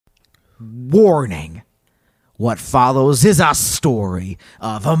Warning. What follows is a story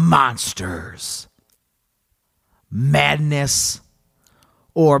of monsters, madness,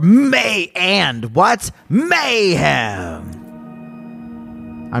 or mayhem.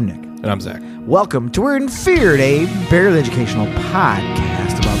 I'm Nick. And I'm Zach. Welcome to We're in Fear, a barely educational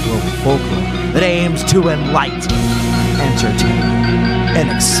podcast about global folklore that aims to enlighten, entertain, and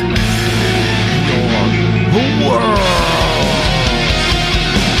expand your world.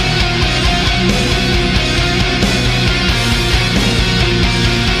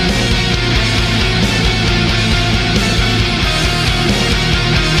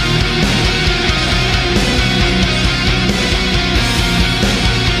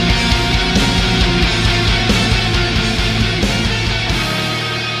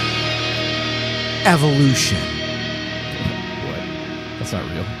 Evolution. What? That's not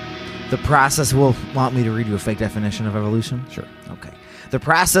real. The process will want me to read you a fake definition of evolution? Sure. Okay. The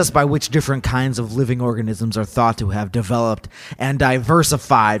process by which different kinds of living organisms are thought to have developed and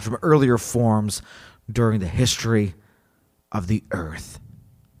diversified from earlier forms during the history of the Earth.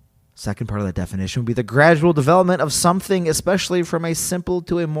 Second part of that definition would be the gradual development of something, especially from a simple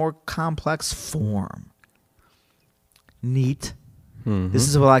to a more complex form. Neat. Mm-hmm. This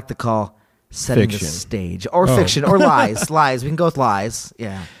is what I like to call setting Fiction. the stage. Or fiction. Or lies. Lies. We can go with lies.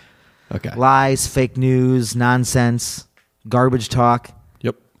 Yeah. Okay. Lies, fake news, nonsense, garbage talk.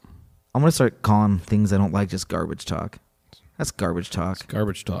 Yep. I'm going to start calling things I don't like just garbage talk. That's garbage talk.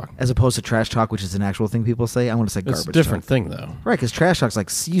 Garbage talk. As opposed to trash talk, which is an actual thing people say. I want to say garbage It's a different talk. thing, though. Right, because trash talk's like,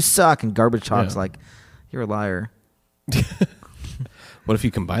 you suck, and garbage talk's Yeah. like, you're a liar. What if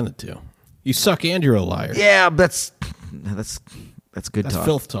you combine the two? You suck and you're a liar. Yeah, that's good That's talk.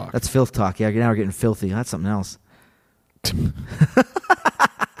 filth talk. That's filth talk. Yeah, now we're getting filthy. That's something else.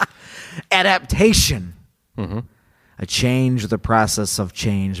 Adaptation. Mm-hmm. A change or the process of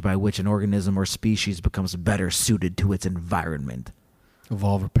change by which an organism or species becomes better suited to its environment.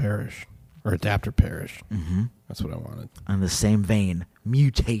 Evolve or perish. Or adapt or perish. Mm-hmm. That's what I wanted. On the same vein,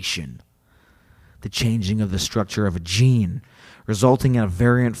 mutation. The changing of the structure of a gene, resulting in a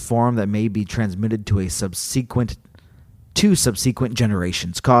variant form that may be transmitted to subsequent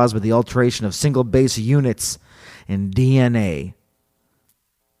generations, caused by the alteration of single base units in DNA,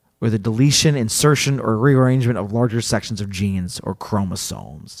 or the deletion, insertion, or rearrangement of larger sections of genes or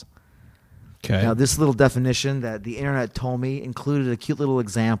chromosomes. Okay. Now, this little definition that the internet told me included a cute little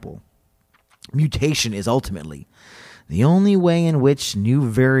example. Mutation is ultimately the only way in which new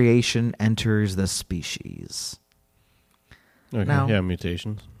variation enters the species. Okay. Now- Yeah,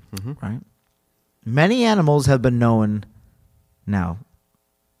 mutations. Mm-hmm. Right? Many animals have been known. Now,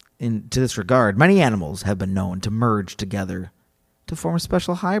 to this regard, many animals have been known to merge together to form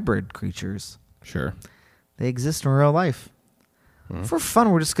special hybrid creatures. Sure. They exist in real life. Mhm. For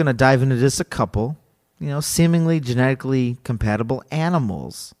fun, we're just going to dive into just a couple, seemingly genetically compatible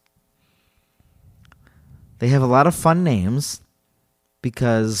animals. They have a lot of fun names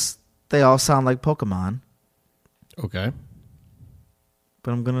because they all sound like Pokemon. Okay.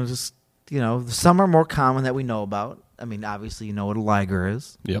 But I'm going to just, some are more common that we know about. I mean, obviously, you know what a liger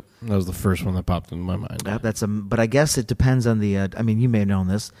is. Yep. That was the first one that popped into my mind. But I guess it depends on the. You may have known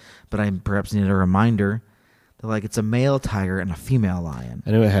this, but I perhaps needed a reminder. That it's a male tiger and a female lion.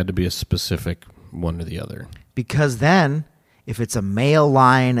 I knew it had to be a specific one or the other. Because then, if it's a male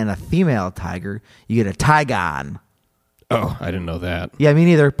lion and a female tiger, you get a Tygon. Oh, I didn't know that. Yeah, me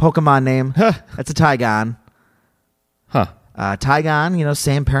neither. Pokemon name. That's a Tygon. Huh. Tygon,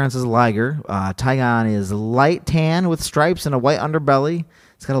 same parents as a liger. Tygon is light tan with stripes and a white underbelly.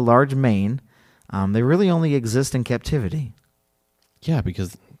 It's got a large mane. They really only exist in captivity. Yeah,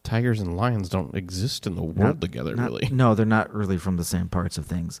 because tigers and lions don't exist in the world together, really. No, they're not really from the same parts of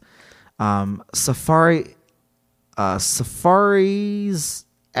things.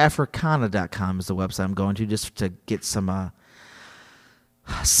 Safarisafricana.com is the website I'm going to just to get some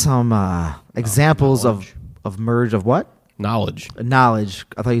examples knowledge. of merge of what? Knowledge. Knowledge.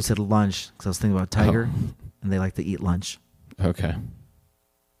 I thought you said lunch because I was thinking about tiger, and they like to eat lunch. Okay.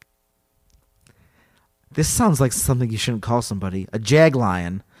 This sounds like something you shouldn't call somebody. A jag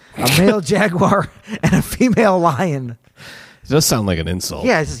lion, a male jaguar, and a female lion. It does sound like an insult.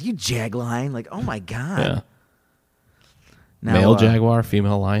 Yeah, it's just, you jag lion. Like, oh my God. Yeah. Now, Male jaguar,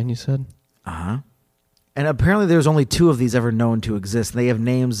 female lion, you said? Uh-huh. And apparently there's only 2 of these ever known to exist. They have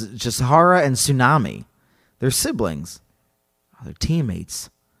names, Chisahara and Tsunami. They're siblings. They're teammates.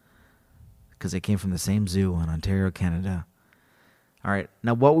 Because they came from the same zoo in Ontario, Canada. All right.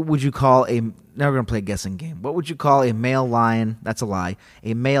 Now, what would you call a... Now we're going to play a guessing game. What would you call a male lion? That's a lie.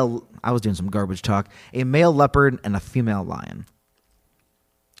 A male... I was doing some garbage talk. A male leopard and a female lion.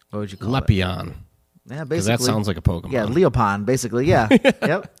 What would you call it? Lepion. Yeah, Because basically. that sounds like a Pokemon. Yeah, Leopon, basically. Yeah.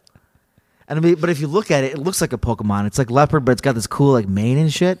 Yep. And I mean, but if you look at it, it looks like a Pokemon. It's like leopard, but it's got this cool like mane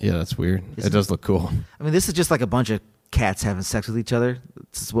and shit. Yeah, that's weird. Isn't It does look cool. I mean, this is just like a bunch of cats having sex with each other.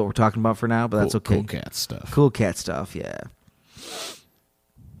 This is what we're talking about for now, but that's okay. Cool cat stuff. Cool cat stuff, yeah.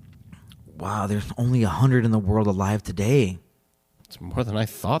 Wow, there's only 100 in the world alive today. It's more than I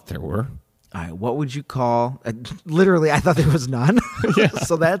thought there were. All right, what would you call? Literally, I thought there was none. Yeah.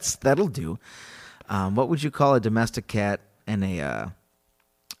 So that'll do. What would you call a domestic cat and a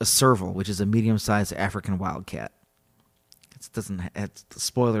serval, which is a medium-sized African wildcat? It doesn't.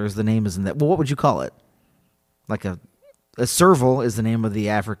 Spoilers. The name isn't that. Well, what would you call it? Like a serval is the name of the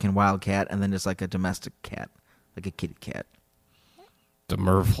African wildcat, and then it's like a domestic cat, like a kitty cat.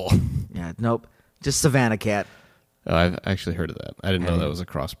 Demerval. Yeah, nope. Just Savannah cat. Oh, I've actually heard of that. I didn't know Yeah. that was a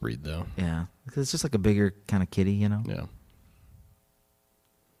crossbreed, though. Yeah, because it's just like a bigger kind of kitty, you know. Yeah.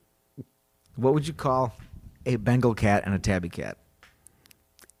 What would you call a Bengal cat and a tabby cat?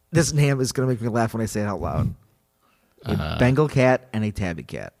 This name is going to make me laugh when I say it out loud. A Bengal cat and a tabby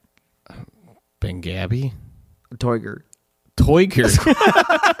cat. Bengabi? A Toiger. Toiger.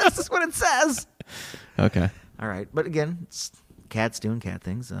 This is what it says. Okay. All right, but again, it's cats doing cat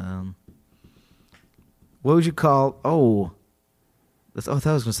things. What would you call? I thought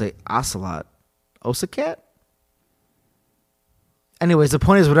I was going to say ocelot. Osa cat. Anyways, the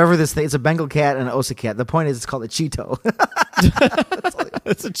point is, whatever this thing, it's a Bengal cat and an Osa cat. The point is, it's called a Cheeto.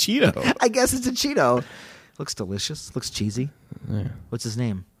 It's a Cheeto. I guess it's a Cheeto. Looks delicious. Looks cheesy. Yeah. What's his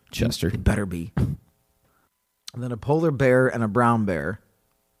name? Chester. It better be. And then a polar bear and a brown bear.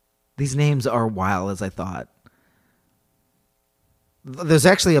 These names are wild as I thought. There's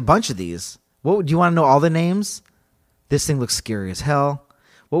actually a bunch of these. Do you want to know all the names? This thing looks scary as hell.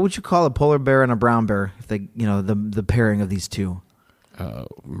 What would you call a polar bear and a brown bear if they, the pairing of these two?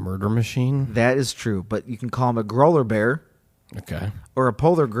 Murder machine? That is true, but you can call him a growler bear, Okay. or a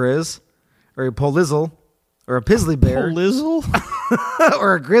polar grizz, or a polizzle, or a pizzly bear, Polizzle?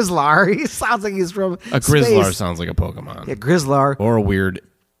 or a grizzlar. He sounds like he's from A Grizzlar space. sounds like a Pokemon. Yeah, grizzlar. Or a weird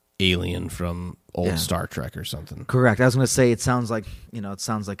alien from old Yeah. Star Trek or something. Correct. I was going to say it sounds like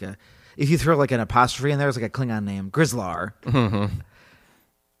if you throw like an apostrophe in there, it's like a Klingon name, Grizzlar,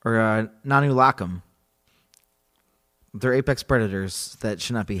 or Nanulakam. They're apex predators that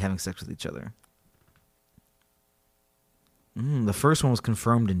should not be having sex with each other. The first one was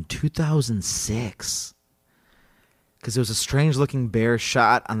confirmed in 2006 because there was a strange-looking bear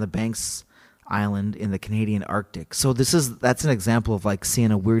shot on the Banks Island in the Canadian Arctic. So that's an example of like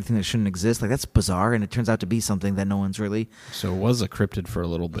seeing a weird thing that shouldn't exist. Like that's bizarre, and it turns out to be something that no one's really. So it was a cryptid for a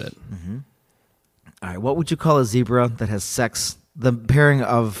little bit. All right, what would you call a zebra that has sex? The pairing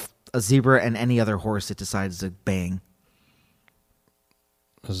of a zebra and any other horse it decides to bang.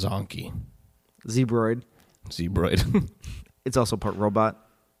 A zonkey. Zebroid. Zebroid. It's also part robot.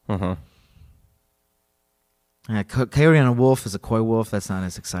 Uh-huh. Coyote and a wolf is a coy wolf. That's not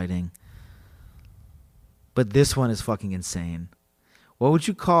as exciting. But this one is fucking insane. What would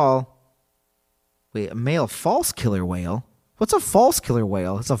you call... Wait, a male false killer whale? What's a false killer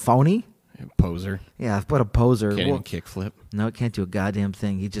whale? It's a phony? Poser. Yeah, what a poser. Can't Well, even kickflip. no, it can't do a goddamn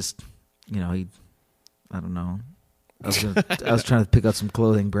thing. He just, I don't know. I was trying to pick out some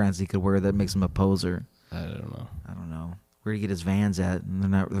clothing brands he could wear that makes him a poser. I don't know. I don't know. Where do you get his Vans at?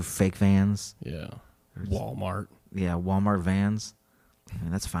 And they're fake Vans. Yeah. Walmart. Yeah, Walmart Vans. I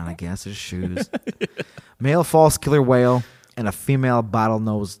mean, that's fine, I guess. There's shoes. Male false killer whale and a female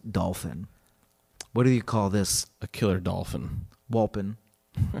bottlenose dolphin. What do you call this? A killer dolphin. Walpin.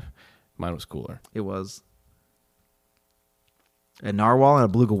 Mine was cooler. It was. A narwhal and a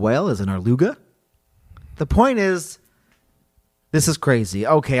beluga whale is an arluga. The point is, this is crazy.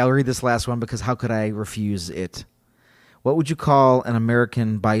 Okay, I'll read this last one because how could I refuse it? What would you call an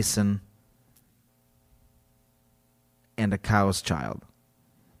American bison and a cow's child?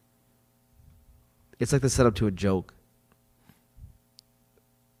 It's like the setup to a joke.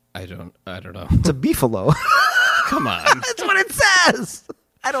 I don't know. It's a beefalo. Come on. That's what it says.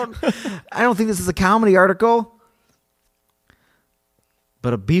 I don't think this is a comedy article.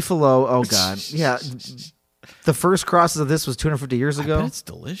 But a beefalo, oh god. Yeah. The first crosses of this was 250 years I ago. bet it's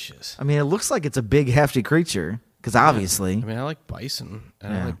delicious. I mean, it looks like it's a big, hefty creature. Because obviously. I mean, I like bison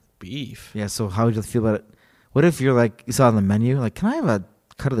and Yeah. I like beef. Yeah, so how would you feel about it? What if you're like, you saw on the menu, like, can I have a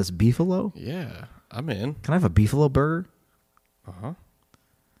cut of this beefalo? Yeah, I'm in. Can I have a beefalo burger? Uh-huh.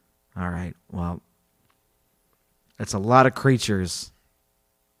 All right, well, that's a lot of creatures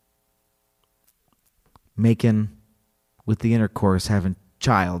making with the intercourse, having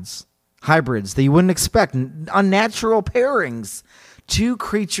childs hybrids that you wouldn't expect, unnatural pairings. Two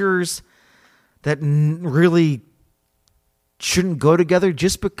creatures that really shouldn't go together.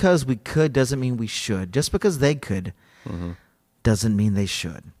 Just because we could doesn't mean we should. Just because they could doesn't mean they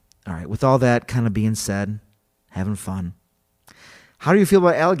should. All right, with all that kind of being said, having fun. How do you feel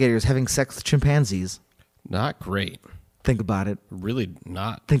about alligators having sex with chimpanzees? Not great. Think about it. Really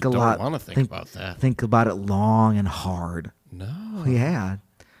not. Think a lot. Don't want to think about that. Think about it long and hard. No. Yeah.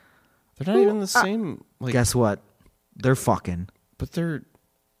 They're not even the same. Like, Guess what? They're fucking. but they're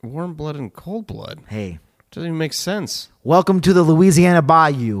warm blood and cold blood. Hey, Doesn't even make sense. welcome to the Louisiana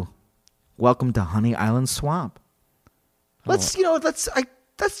Bayou. Welcome to Honey Island Swamp. Let's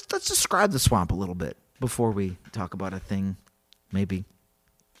describe the swamp a little bit before we talk about a thing, maybe,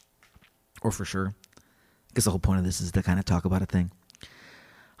 or for sure. I guess the whole point of this is to kind of talk about a thing.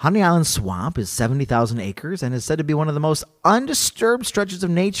 Honey Island Swamp is 70,000 acres and is said to be one of the most undisturbed stretches of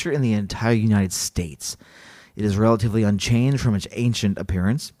nature in the entire United States. It is relatively unchanged from its ancient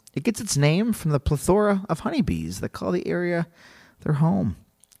appearance. It gets its name from the plethora of honeybees that call the area their home.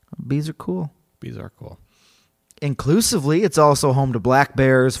 Bees are cool. Bees are cool. Inclusively, it's also home to black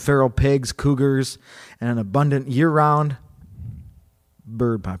bears, feral pigs, cougars, and an abundant year-round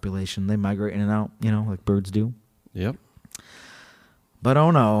bird population. They migrate in and out, like birds do. Yep. But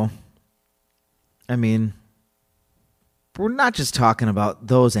oh no. I mean, we're not just talking about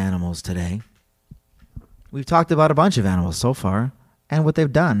those animals today. We've talked about a bunch of animals so far and what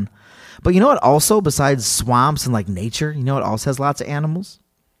they've done. But you know what also, besides swamps and like nature, you know what else has lots of animals?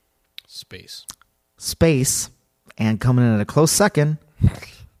 Space. Space. And coming in at a close second,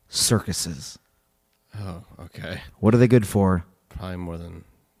 circuses. Oh, okay. What are they good for? Probably more than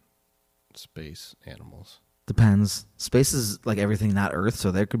space animals. Depends. Space is like everything not Earth,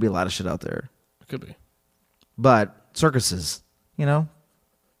 so there could be a lot of shit out there. It could be. But circuses,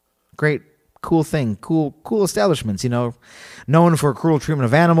 great, cool thing, cool establishments, known for cruel treatment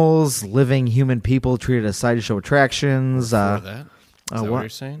of animals, living human people treated as sideshow attractions. For that? Is that what? what you're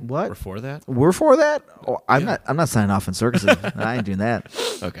saying? What? We're for that? We're for that? Oh, I'm Yeah. not signing off on circuses. I ain't doing that.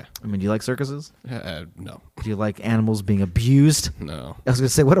 Okay. I mean, do you like circuses? No. Do you like animals being abused? No. I was going to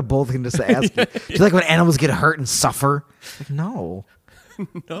say, what a bold thing to ask you. Do you like when animals get hurt and suffer? Like, no,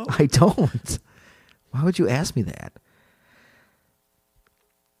 No. I don't. Why would you ask me that?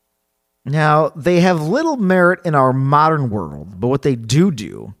 Now, they have little merit in our modern world, but what they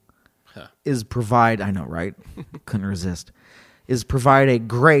do is provide, I know, right? Couldn't resist, is provide a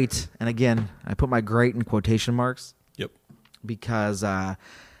great, and again, I put my great in quotation marks, Yep. because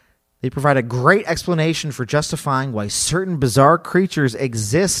they provide a great explanation for justifying why certain bizarre creatures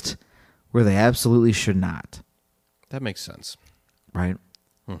exist where they absolutely should not. That makes sense. Right?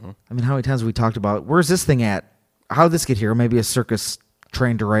 Mm-hmm. I mean, how many times have we talked about, where's this thing at? How did this get here? Maybe a circus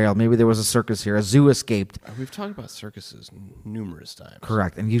train derailed. Maybe there was a circus here. A zoo escaped. We've talked about circuses numerous times.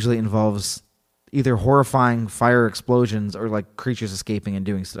 Correct. And usually involves either horrifying fire explosions or like creatures escaping and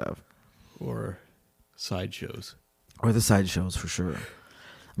doing stuff. Or sideshows. Or the sideshows, for sure.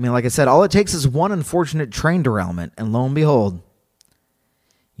 I mean, like I said, all it takes is one unfortunate train derailment, and lo and behold,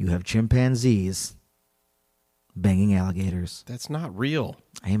 you have chimpanzees banging alligators. That's not real.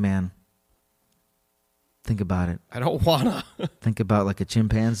 Hey, man. Think about it. I don't wanna. Think about like a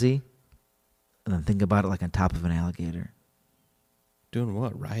chimpanzee, and then think about it like on top of an alligator. Doing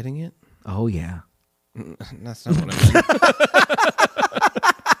what? Riding it? Oh, yeah. That's not what I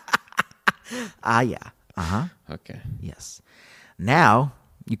mean. Yeah. Uh-huh. Okay. Yes. Now,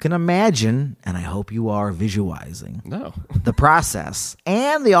 you can imagine, and I hope you are visualizing, No. the process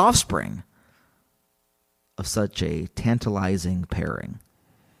and the offspring of such a tantalizing pairing.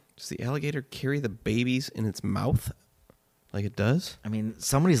 Does the alligator carry the babies in its mouth like it does? I mean,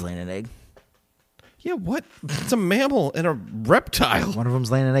 somebody's laying an egg. Yeah, what? It's a mammal and a reptile. One of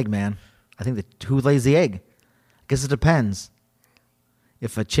them's laying an egg, man. I think who lays the egg? I guess it depends.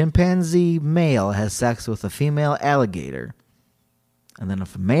 If a chimpanzee male has sex with a female alligator, and then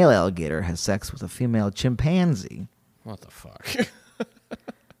if a male alligator has sex with a female chimpanzee. What the fuck?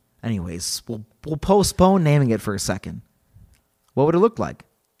 Anyways, we'll postpone naming it for a second. What would it look like?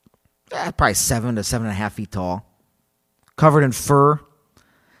 Probably 7 to 7.5 feet tall. Covered in fur.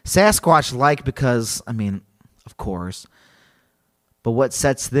 Sasquatch-like because, I mean, of course. But what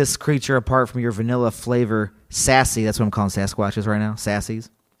sets this creature apart from your vanilla flavor sassy, that's what I'm calling Sasquatches right now, sassies.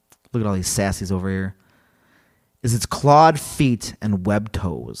 Look at all these sassies over here. Is its clawed feet and webbed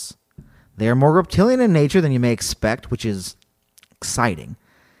toes. They are more reptilian in nature than you may expect, which is exciting.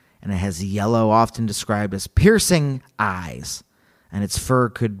 And it has yellow, often described as piercing eyes. And its fur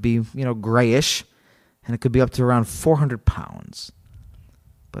could be, grayish, and it could be up to around 400 pounds.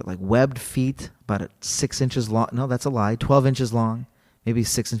 but like webbed feet, about 6 inches long. No, that's a lie. 12 inches long, maybe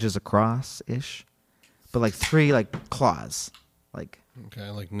 6 inches across ish, but like 3 like claws, like Okay,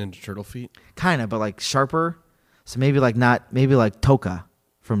 like Ninja Turtle feet. kind of, but like sharper. So maybe like not maybe like Toka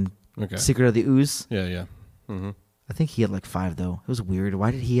from Okay. Secret of the Ooze. Yeah, yeah. Mm-hmm. I think he had like 5 though. It was weird.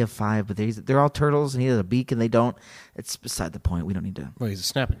 Why did he have 5? But they're all turtles, and he has a beak, and they don't. It's beside the point. We don't need to. Well, he's a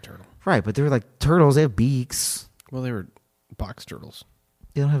snapping turtle. Right, but they're like turtles. They have beaks. Well, they were box turtles.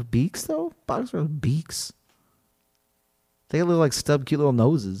 They don't have beaks though. Box turtles have beaks. They have little like stub, cute little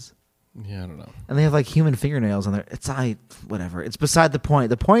noses, Yeah, I don't know. and they have like human fingernails on their. Whatever. It's beside the point.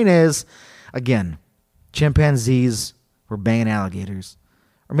 The point is, again, chimpanzees were banging alligators,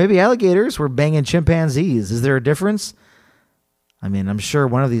 or maybe alligators were banging chimpanzees. Is there a difference? I mean, I'm sure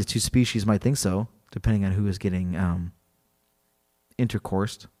one of these two species might think so, depending on who is getting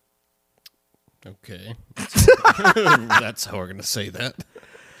intercoursed. Okay. That's how we're going to say that.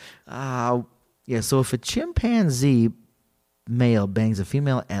 Yeah, so if a chimpanzee male bangs a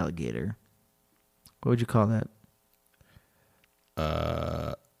female alligator, what would you call that?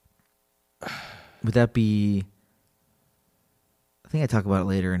 Would that be... I think I talk about it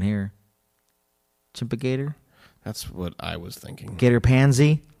later in here. Chimpagator? That's what I was thinking. Gator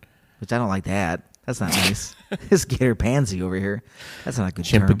pansy? Which I don't like that. That's not nice. This gator pansy over here. That's not a good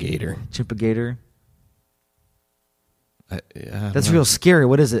term. Chimpagator. Chimpagator. Yeah, That's real scary.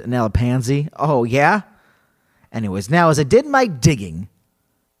 What is it? An alapansy? Oh, yeah? Anyways, now as I did my digging,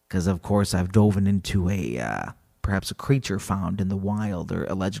 because of course I've dove into perhaps a creature found in the wild or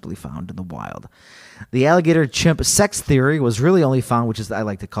allegedly found in the wild. The alligator chimp sex theory was really only found, which is I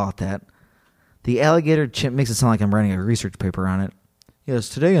like to call it that. The alligator chimp makes it sound like I'm writing a research paper on it. Yes,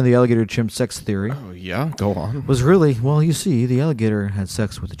 today on the alligator chimp sex theory Oh, yeah? Go on. was really, well, you see, the alligator had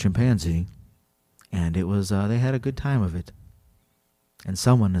sex with the chimpanzee, and it was they had a good time of it. And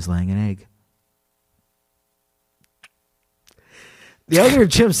someone is laying an egg. The alligator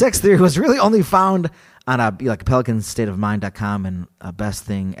chimp sex theory was really only found on pelicanstateofmind.com and Best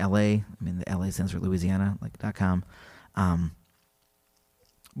Thing LA. I mean, the LA stands for Louisiana, like .com.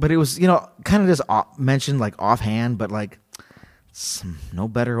 But it was, kind of just mentioned like offhand, but like no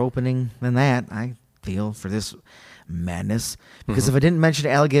better opening than that, I feel, for this madness. Because if I didn't mention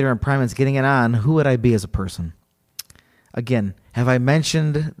alligator and primates getting it on, who would I be as a person? Again, have I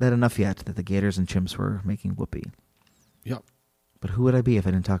mentioned that enough yet, that the gators and chimps were making whoopee? Yep. But who would I be if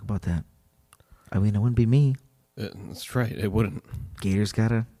I didn't talk about that? I mean, it wouldn't be me. That's right. It wouldn't. Gators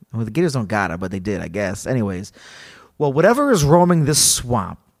gotta. Well, the gators don't gotta, but they did, I guess. Anyways, well, whatever is roaming this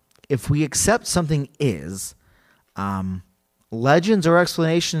swamp, if we accept something is, legends or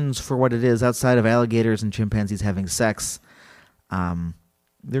explanations for what it is outside of alligators and chimpanzees having sex,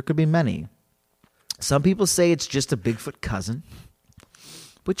 there could be many. Some people say it's just a Bigfoot cousin,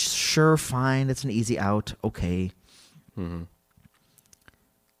 which, sure, fine. It's an easy out. Okay. Mm-hmm.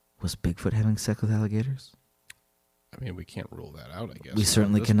 Was Bigfoot having sex with alligators? I mean, we can't rule that out, I guess. We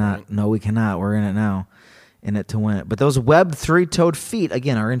certainly at this cannot. point. No, we cannot. We're in it now. In it to win it. But those webbed three-toed feet,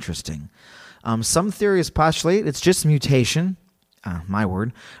 again, are interesting. Some theories postulate it's just mutation, my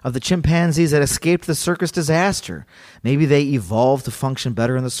word, of the chimpanzees that escaped the circus disaster. Maybe they evolved to function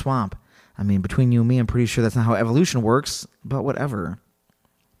better in the swamp. I mean, between you and me, I'm pretty sure that's not how evolution works, but whatever.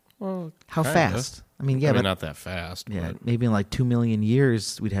 Well, How kinda. fast? I mean, yeah, but not that fast. yeah, But maybe in like 2 million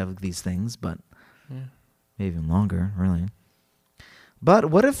years we'd have these things, but maybe even longer, really. But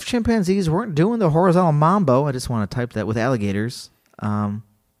what if chimpanzees weren't doing the horizontal mambo? I just want to type that with alligators.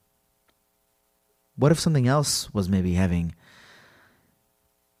 What if something else was maybe having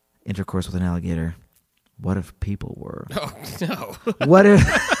intercourse with an alligator? What if people were? Oh, no.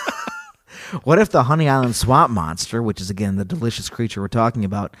 What if the Honey Island swamp monster, which is again the delicious creature we're talking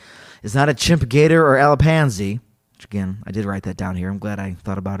about, is not a chimp gator or alapansy? Which again, I did write that down here. I'm glad I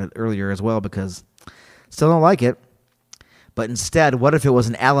thought about it earlier as well because still don't like it. But instead, what if it was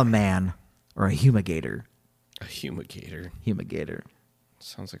an alaman or a humigator? A humigator. Humigator.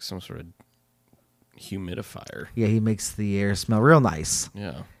 Sounds like some sort of humidifier. Yeah, he makes the air smell real nice.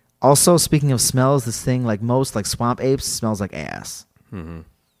 Yeah. Also, speaking of smells, this thing, like most, like swamp apes, smells like ass. Mm-hmm.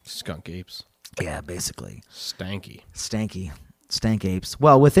 Skunk apes. Yeah, basically. Stanky. Stank apes.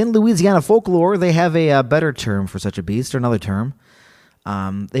 Well, within Louisiana folklore, they have a better term for such a beast, or another term.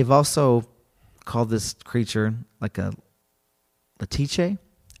 They've also called this creature like a letiche,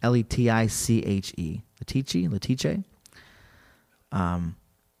 Letiche. Letiche.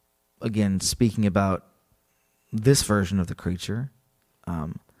 Again, speaking about this version of the creature,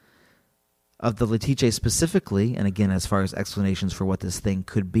 of the letiche specifically, and again, as far as explanations for what this thing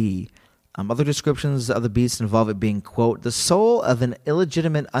could be, Other descriptions of the beast involve it being, quote, the soul of an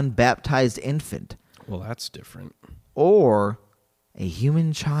illegitimate unbaptized infant, Well, that's different. or a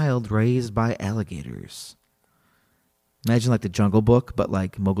human child raised by alligators. Imagine like the Jungle Book, but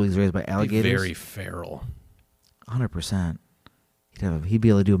like Mowgli's raised by alligators. Very feral. 100%. He'd be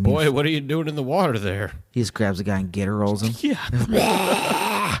able to do a mean. Boy, what are you doing in the water there? He just grabs a guy and gator rolls him.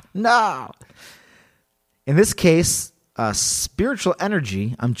 Yeah. No. In this case, spiritual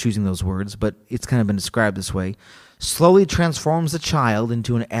energy, I'm choosing those words, but it's kind of been described this way, slowly transforms the child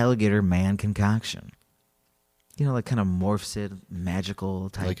into an alligator man concoction. You know, like kind of morphs it, magical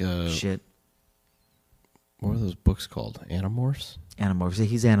type shit. What are those books called? Animorphs? Animorphs. Yeah,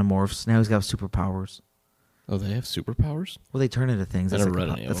 he's Animorphs. Now he's got superpowers. Oh, they have superpowers? Well, they turn into things. I That's, never like,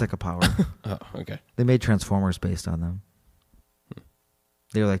 read any of that's them. like a power. Oh, okay. They made Transformers based on them.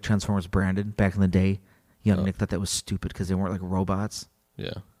 They were like Transformers branded back in the day. Young Nick thought that was stupid because they weren't like robots.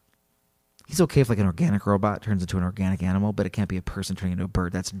 Yeah. He's okay if like an organic robot turns into an organic animal, but it can't be a person turning into a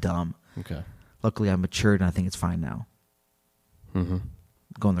bird. That's dumb. Okay. Luckily, I've matured and I think it's fine now. Mm-hmm.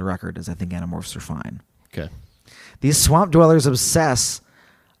 Going the record is I think Animorphs are fine. Okay. These swamp dwellers obsess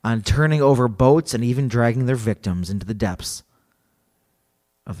on turning over boats and even dragging their victims into the depths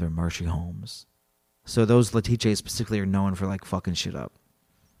of their marshy homes. So those Letiche specifically are known for like fucking shit up.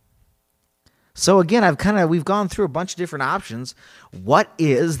 So again, we've gone through a bunch of different options. What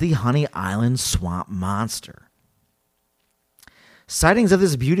is the Honey Island swamp monster? Sightings of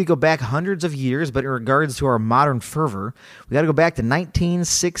this beauty go back hundreds of years, but in regards to our modern fervor, we got to go back to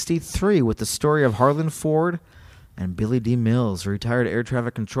 1963 with the story of Harlan Ford and Billy D. Mills, retired air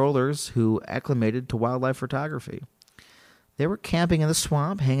traffic controllers who acclimated to wildlife photography. They were camping in the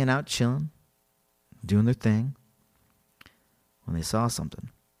swamp, hanging out, chilling, doing their thing, when they saw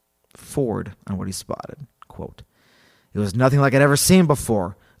something. Ford on what he spotted, quote, it was nothing like I'd ever seen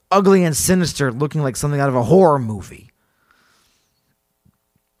before. Ugly and sinister, looking like something out of a horror movie.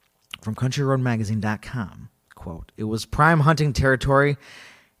 From CountryRoadMagazine.com, quote, it was prime hunting territory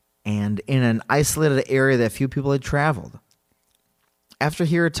and in an isolated area that few people had traveled. After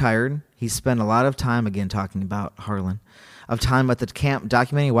he retired, he spent a lot of time, again talking about Harlan, of time at the camp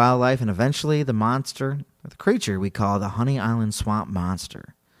documenting wildlife and eventually the monster, or the creature we call the Honey Island Swamp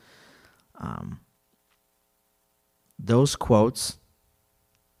Monster. Those quotes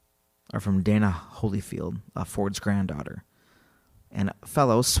are from Dana Holyfield, Ford's granddaughter, and a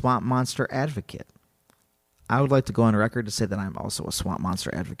fellow swamp monster advocate. I would like to go on record to say that I'm also a swamp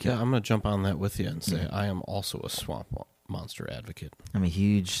monster advocate. Yeah, I'm going to jump on that with you and say I am also a swamp monster advocate. I'm a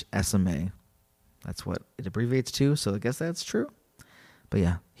huge SMA. That's what it abbreviates to, so I guess that's true. But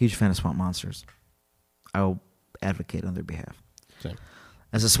yeah, huge fan of swamp monsters. I will advocate on their behalf. Same.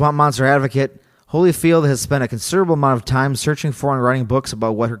 As a swamp monster advocate, Holyfield has spent a considerable amount of time searching for and writing books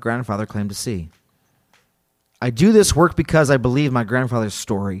about what her grandfather claimed to see. I do this work because I believe my grandfather's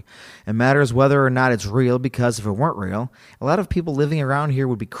story. It matters whether or not it's real, because if it weren't real, a lot of people living around here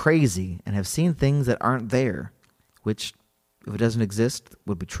would be crazy and have seen things that aren't there, which, if it doesn't exist,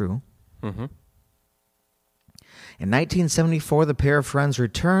 would be true. Mm-hmm. In 1974, the pair of friends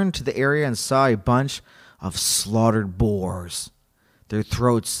returned to the area and saw a bunch of slaughtered boars, their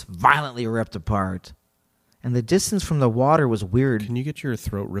throats violently ripped apart. And the distance from the water was weird. Can you get your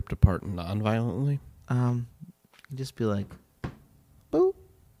throat ripped apart non-violently? Just be like, boop.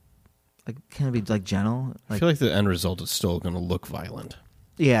 Like, can it be like gentle? I Like, feel like the end result is still going to look violent.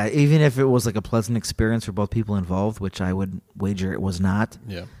 yeah, even if it was like a pleasant experience for both people involved, which I would wager it was not,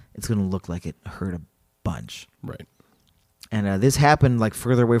 Yeah. it's going to look like it hurt a bunch. Right. And this happened like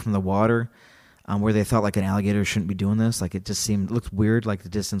further away from the water, where they thought like an alligator shouldn't be doing this. Like, it just looked weird, like the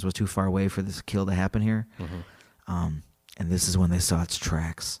distance was too far away for this kill to happen here. Mm-hmm. And this is when they saw its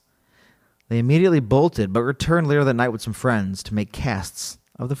tracks. They immediately bolted, but returned later that night with some friends to make casts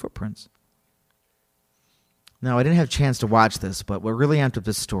of the footprints. Now, I didn't have a chance to watch this, but what really amped up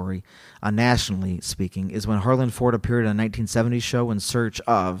this story, nationally speaking, is when Harlan Ford appeared in a 1970s show in search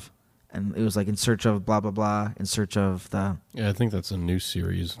of, and it was like in search of blah, blah, blah, in search of the... Yeah, I think that's a new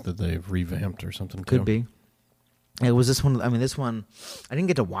series that they've revamped or something. Could too. be. It was this one, this one, I didn't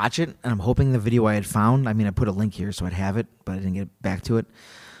get to watch it, and I'm hoping the video I had found, I put a link here so I'd have it, but I didn't get back to it.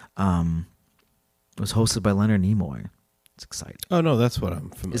 It was hosted by Leonard Nimoy. It's exciting. Oh, no, that's what I'm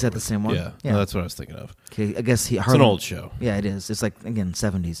familiar Is that the with. same one? Yeah. Yeah. No, that's what I was thinking of. Okay, I guess It's an old show. Yeah, it is. It's like, again,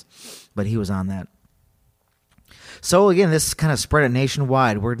 70s. But he was on that. So, again, this kind of spread it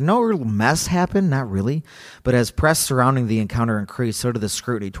nationwide, where no real mess happened, not really. But as press surrounding the encounter increased, so did the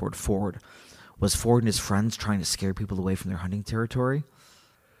scrutiny toward Ford. Was Ford and his friends trying to scare people away from their hunting territory?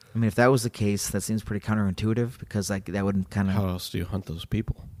 If that was the case, that seems pretty counterintuitive, because like that would kind of... How else do you hunt those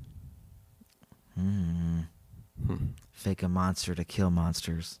people? Fake a monster to kill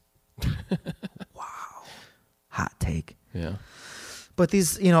monsters. Wow. Hot take. Yeah. But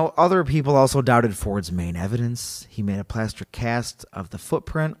these, other people also doubted Ford's main evidence. He made a plaster cast of the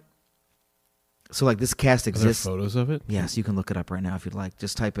footprint. So, like, this cast Are there exists. photos of it? Yes, you can look it up right now if you'd like.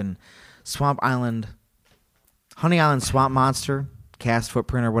 Just type in Honey Island Swamp Monster, cast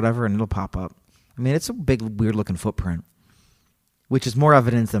footprint or whatever, and it'll pop up. I mean, it's a big, weird-looking footprint, which is more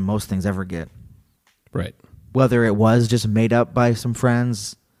evidence than most things ever get. Right. Whether it was just made up by some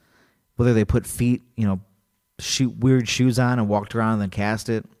friends, whether they put feet, weird shoes on and walked around and then cast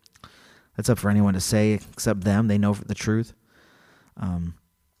it. That's up for anyone to say except them. They know the truth.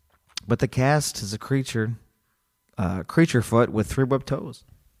 But the cast is a creature foot with 3 webbed toes.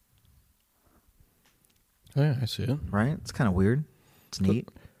 Oh, yeah, I see it. Right? It's kind of weird. It's neat.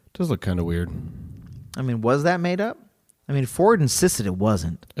 It does look kind of weird. I mean, was that made up? I mean, Ford insisted it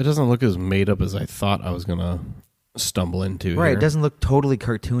wasn't. It doesn't look as made up as I thought I was going to stumble into. Right. Here. It doesn't look totally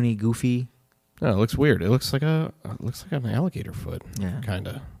cartoony, goofy. No, it looks weird. It looks like an alligator foot. Yeah. Kind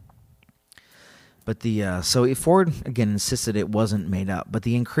of. But so Ford, again, insisted it wasn't made up. But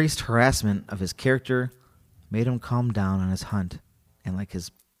the increased harassment of his character made him calm down on his hunt and, like,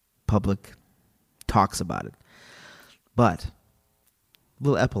 his public talks about it. But,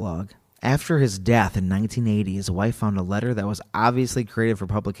 little epilogue. After his death in 1980, his wife found a letter that was obviously created for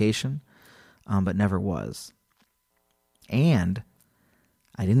publication, but never was. And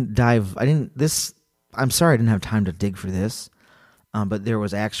I'm sorry I didn't have time to dig for this, but there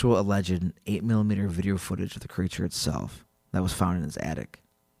was actual alleged 8mm video footage of the creature itself that was found in his attic.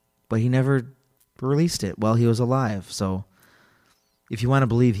 But he never released it while he was alive, so if you want to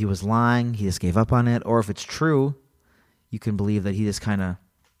believe he was lying, he just gave up on it, or if it's true, you can believe that he just kind of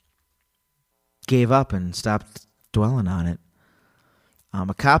gave up and stopped dwelling on it.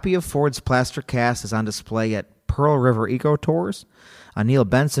 A copy of Ford's plaster cast is on display at Pearl River Eco Tours. Neil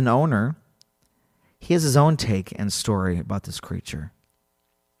Benson, owner, he has his own take and story about this creature.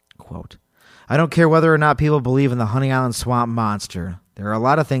 Quote, I don't care whether or not people believe in the Honey Island Swamp Monster. There are a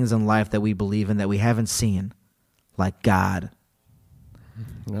lot of things in life that we believe in that we haven't seen, like God.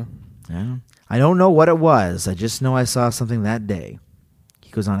 Yeah. I don't know what it was. I just know I saw something that day.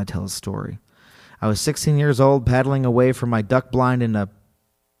 He goes on to tell his story. I was 16 years old, paddling away from my duck blind in I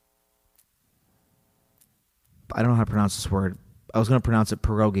don't know how to pronounce this word. I was going to pronounce it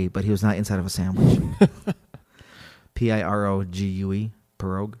pierogi, but he was not inside of a sandwich. Pirogue.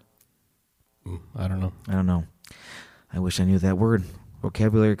 Pierogi. I don't know. I wish I knew that word.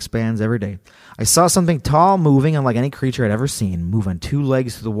 Vocabulary expands every day. I saw something tall moving unlike any creature I'd ever seen, move on 2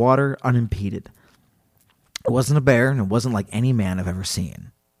 legs through the water unimpeded. It wasn't a bear, and it wasn't like any man I've ever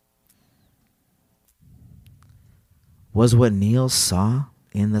seen. Was what Neil saw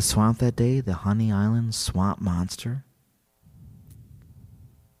in the swamp that day the Honey Island Swamp Monster?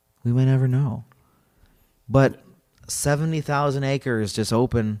 We may never know. But 70,000 acres just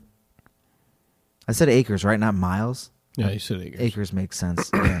open. I said acres, right? Not miles? Yeah, you said acres. Acres makes sense.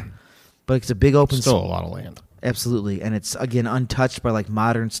 Yeah. But it's a big open Still a lot of land. Absolutely. And it's, again, untouched by, like,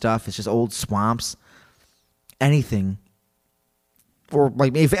 modern stuff. It's just old swamps. Anything. Or,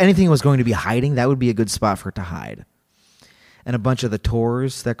 like, if anything was going to be hiding, that would be a good spot for it to hide. And a bunch of the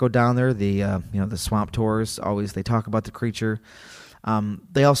tours that go down there, the swamp tours, always they talk about the creature.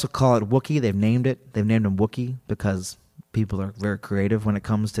 They also call it Wookiee. They've named it. They've named him Wookiee because people are very creative when it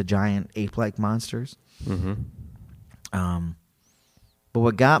comes to giant ape-like monsters. Mm-hmm. But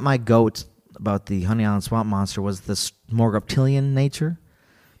what got my goat about the Honey Island Swamp Monster was this more reptilian nature.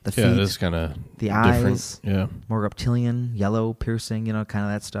 The feet, it is kind of the different. eyes, yeah, more reptilian, yellow, piercing, kind of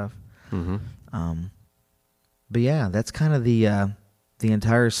that stuff. Mm-hmm. But yeah, that's kind of the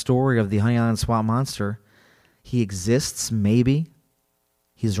entire story of the Honey Island Swamp Monster. He exists, maybe.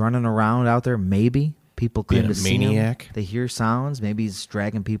 He's running around out there, maybe. People claim to see him. They hear sounds. Maybe he's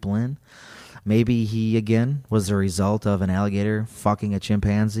dragging people in. Maybe he, again, was the result of an alligator fucking a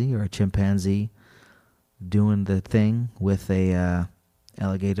chimpanzee or a chimpanzee doing the thing with a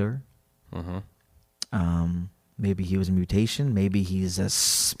alligator. Mm-hmm. Maybe he was a mutation. Maybe he's a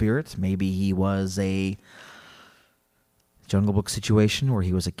spirit. Maybe he was a Jungle Book situation where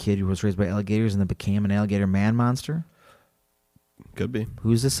he was a kid who was raised by alligators and then became an alligator man monster. Could be.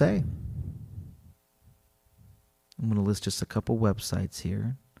 Who's to say? I'm going to list just a couple websites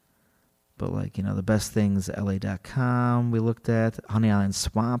here. But, like, the best things, LA.com we looked at,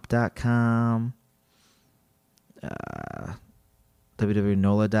 honeyislandswamp.com,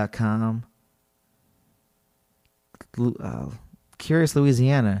 www.nola.com. Curious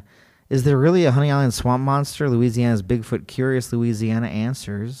Louisiana. Is there really a Honey Island Swamp Monster? Louisiana's Bigfoot Curious Louisiana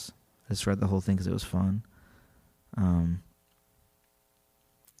answers. just read the whole thing because it was fun.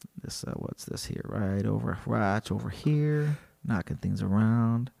 This what's this here? Right over here, knocking things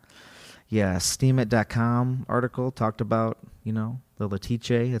around. Yeah, Steamit.com article talked about, the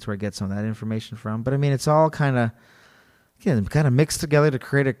Letice. That's where I get some of that information from. But I mean, it's all kind of mixed together to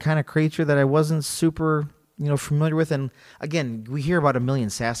create a kind of creature that I wasn't super, familiar with. And again, we hear about a million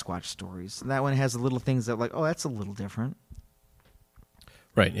Sasquatch stories. That one has the little things that like, oh, that's a little different.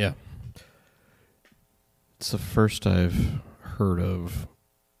 Right, yeah. It's the first I've heard of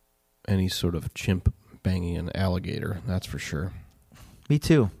any sort of chimp banging an alligator, that's for sure. Me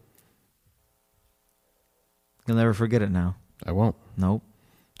too. You'll never forget it now. I won't. Nope.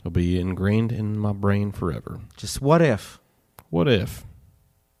 It'll be ingrained in my brain forever. Just what if? What if?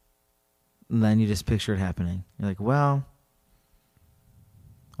 And then you just picture it happening. You're like, well,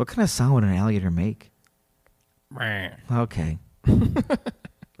 what kind of sound would an alligator make? Okay.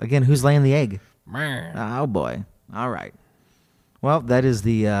 Again, who's laying the egg? Oh, boy. All right. Well, that is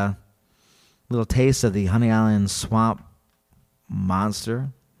the little taste of the Honey Island Swamp Monster,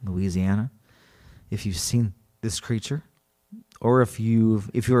 Louisiana. If you've seen this creature, or if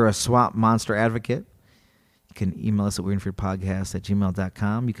you're a swamp monster advocate, you can email us at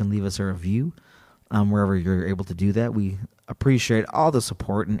weirdandfearpodcast@gmail.com. You can leave us a review wherever you're able to do that. We appreciate all the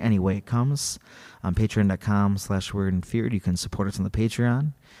support in any way it comes. On patreon.com/weirdandfeared, you can support us on the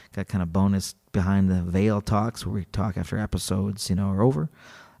Patreon. Got kind of bonus behind the veil talks where we talk after episodes, are over.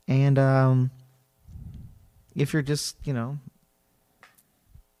 And if you're just,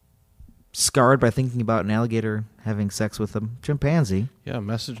 scarred by thinking about an alligator having sex with a chimpanzee. Yeah,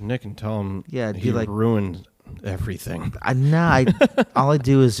 message Nick and tell him he ruined everything. All I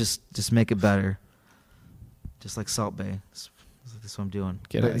do is just make it better. Just like Salt Bay. That's what I'm doing.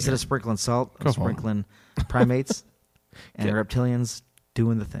 Instead of sprinkling salt, I'm sprinkling primates and reptilians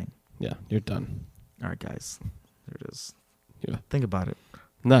doing the thing. Yeah, you're done. All right, guys. There it is. Yeah. Think about it.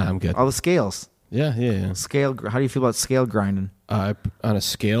 Nah, I'm good. All the scales. Yeah. Scale. How do you feel about scale grinding? On a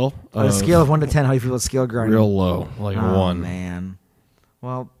scale? On a scale of 1 to 10, how do you feel about scale grinding? Real low, like a 1. Oh, man.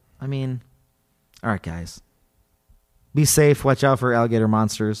 Well, I mean, all right, guys. Be safe. Watch out for alligator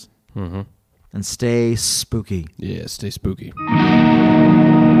monsters. Mm-hmm. And stay spooky. Yeah, stay spooky.